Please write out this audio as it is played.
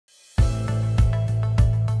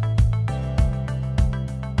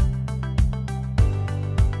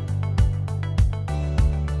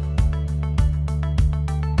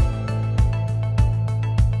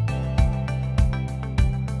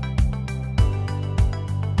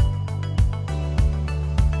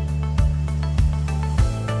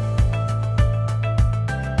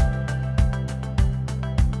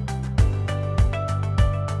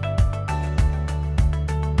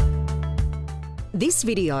This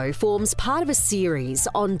video forms part of a series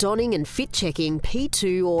on donning and fit checking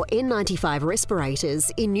P2 or N95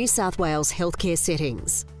 respirators in New South Wales healthcare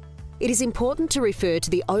settings. It is important to refer to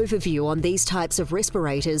the overview on these types of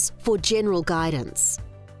respirators for general guidance.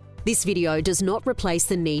 This video does not replace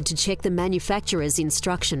the need to check the manufacturer's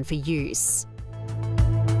instruction for use.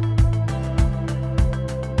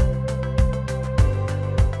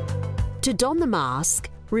 To don the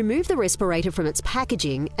mask, remove the respirator from its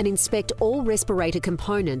packaging and inspect all respirator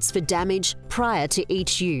components for damage prior to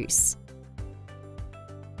each use.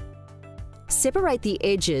 Separate the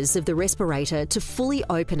edges of the respirator to fully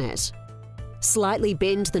open it. Slightly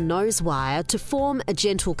bend the nose wire to form a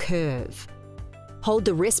gentle curve. Hold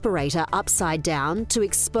the respirator upside down to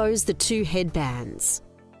expose the two headbands.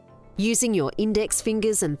 Using your index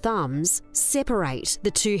fingers and thumbs, separate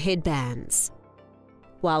the two headbands.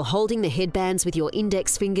 While holding the headbands with your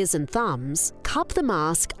index fingers and thumbs, cup the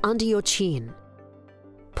mask under your chin.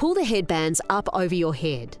 Pull the headbands up over your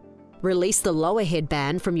head. Release the lower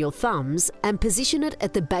headband from your thumbs and position it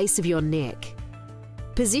at the base of your neck.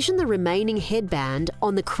 Position the remaining headband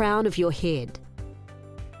on the crown of your head.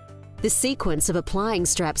 The sequence of applying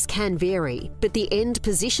straps can vary, but the end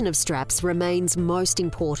position of straps remains most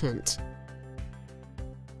important.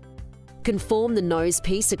 Conform the nose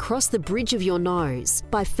piece across the bridge of your nose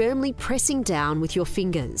by firmly pressing down with your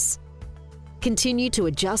fingers. Continue to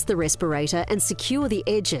adjust the respirator and secure the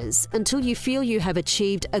edges until you feel you have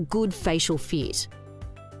achieved a good facial fit.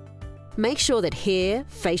 Make sure that hair,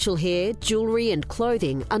 facial hair, jewellery and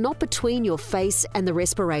clothing are not between your face and the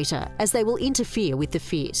respirator, as they will interfere with the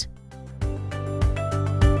fit.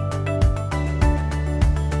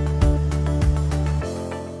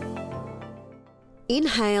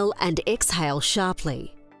 Inhale and exhale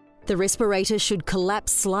sharply. The respirator should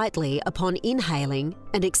collapse slightly upon inhaling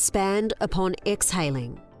and expand upon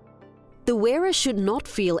exhaling. The wearer should not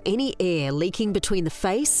feel any air leaking between the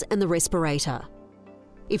face and the respirator.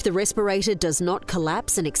 If the respirator does not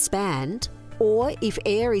collapse and expand, or if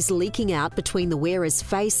air is leaking out between the wearer's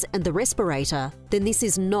face and the respirator, then this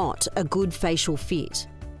is not a good facial fit.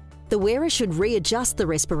 The wearer should readjust the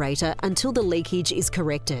respirator until the leakage is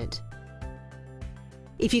corrected.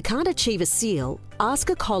 If you can't achieve a seal,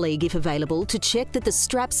 ask a colleague if available to check that the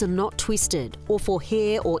straps are not twisted or for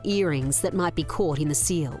hair or earrings that might be caught in the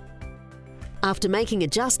seal. After making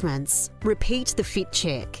adjustments, repeat the fit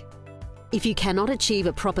check. If you cannot achieve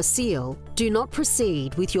a proper seal, do not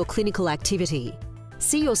proceed with your clinical activity.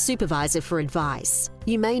 See your supervisor for advice.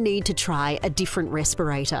 You may need to try a different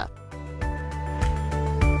respirator.